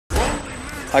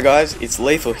Hi guys, it's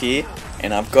Lethal here,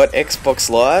 and I've got Xbox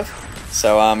Live.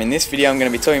 So in this video I'm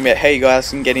going to be talking about how you guys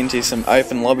can get into some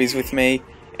open lobbies with me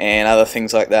and other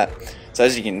things like that. So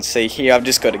as you can see here, I've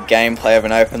just got a gameplay of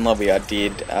an open lobby I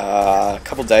did a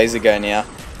couple days ago now.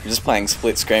 I'm just playing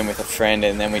split screen with a friend,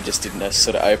 and then we just did a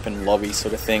sort of open lobby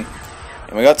sort of thing.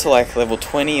 And we got to like level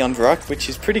 20 on Rock, which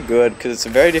is pretty good because it's a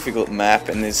very difficult map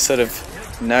and there's sort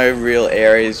of no real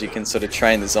areas you can sort of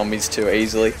train the zombies to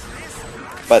easily.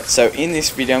 But so in this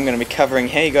video I'm going to be covering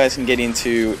how you guys can get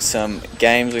into some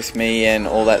games with me and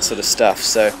all that sort of stuff.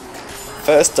 So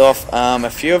first off, a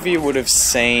few of you would have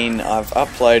seen I've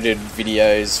uploaded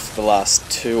videos for the last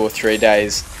 2 or 3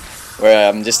 days where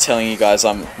I'm just telling you guys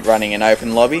I'm running an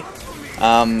open lobby.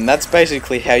 That's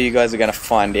basically how you guys are going to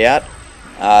find out.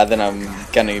 Then I'm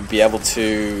going to be able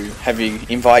to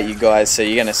invite you guys, so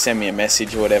you're going to send me a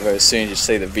message or whatever as soon as you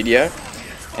see the video.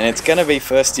 And it's going to be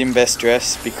first in best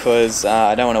dress because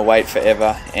I don't want to wait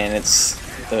forever, and it's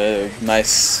the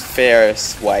most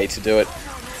fairest way to do it.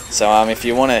 So if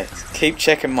you want to keep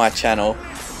checking my channel,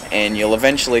 and you'll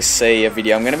eventually see a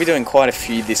video. I'm going to be doing quite a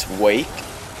few this week.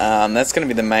 That's going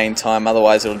to be the main time,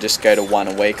 otherwise it'll just go to one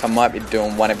a week. I might be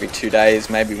doing one every 2 days,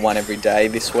 maybe one every day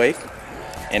this week,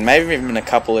 and maybe even a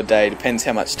couple a day, depends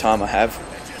how much time I have.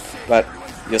 But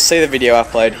you'll see the video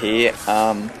upload here.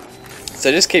 So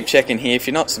just keep checking here. If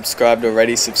you're not subscribed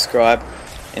already, subscribe.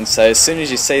 And so as soon as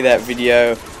you see that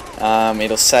video,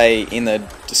 it'll say in the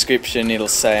description, it'll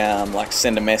say like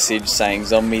send a message saying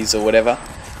zombies or whatever.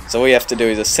 So all you have to do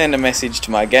is send a message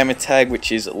to my Gamertag,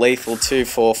 which is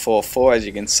lethal2444, as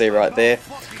you can see right there.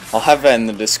 I'll have that in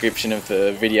the description of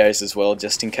the videos as well,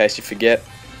 just in case you forget.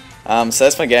 So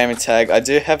that's my Gamertag. I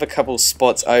do have a couple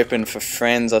spots open for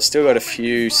friends. I've still got a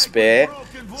few spare,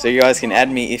 so you guys can add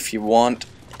me if you want.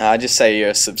 Just say you're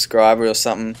a subscriber or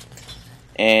something,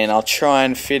 and I'll try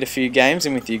and fit a few games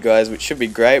in with you guys, which should be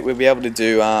great. We'll be able to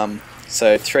do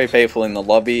so 3 people in the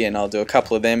lobby, and I'll do a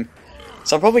couple of them.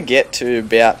 So I'll probably get to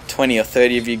about 20 or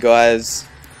 30 of you guys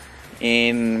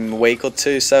in a week or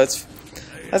two. So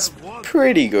that's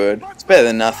pretty good. It's better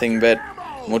than nothing, but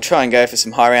we'll try and go for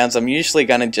some high rounds. I'm usually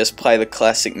going to just play the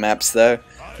classic maps though,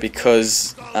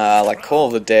 because like Call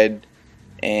of the Dead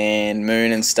and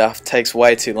Moon and stuff takes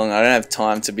way too long. I don't have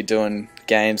time to be doing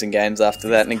games and games after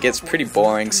that, and it gets pretty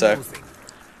boring. So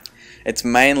it's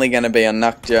mainly going to be on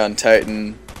Nukja and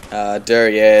Toten,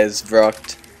 Durriers,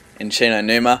 Vrocht and Chino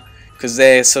Numa, because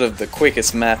they're sort of the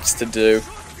quickest maps to do.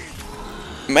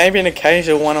 Maybe an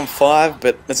occasional 1 on 5,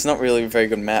 but it's not really a very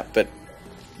good map. But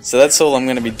so that's all I'm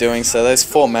going to be doing. So those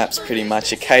 4 maps pretty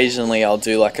much. Occasionally I'll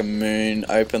do like a Moon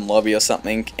open lobby or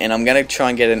something, and I'm going to try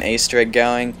and get an Easter egg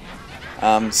going.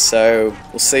 So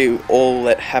we'll see all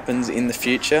that happens in the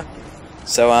future.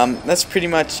 So that's pretty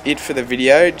much it for the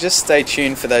video. Just stay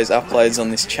tuned for those uploads on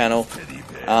this channel.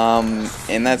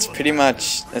 And that's pretty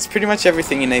much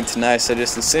everything you need to know. So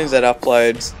just as soon as that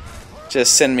uploads,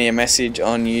 just send me a message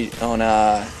on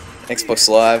Xbox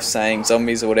Live saying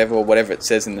zombies or whatever it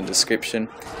says in the description.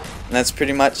 And that's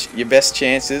pretty much your best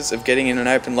chances of getting in an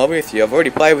open lobby with you. I've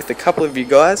already played with a couple of you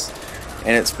guys,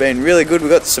 and it's been really good. We've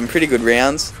got some pretty good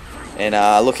rounds, and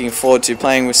looking forward to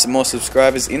playing with some more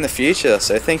subscribers in the future.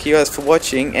 So thank you guys for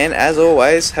watching, and as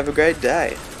always, have a great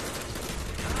day.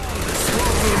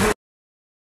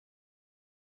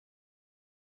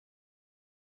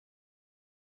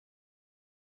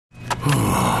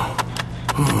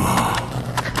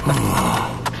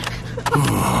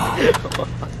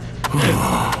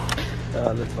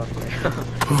 Oh, that's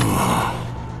fucking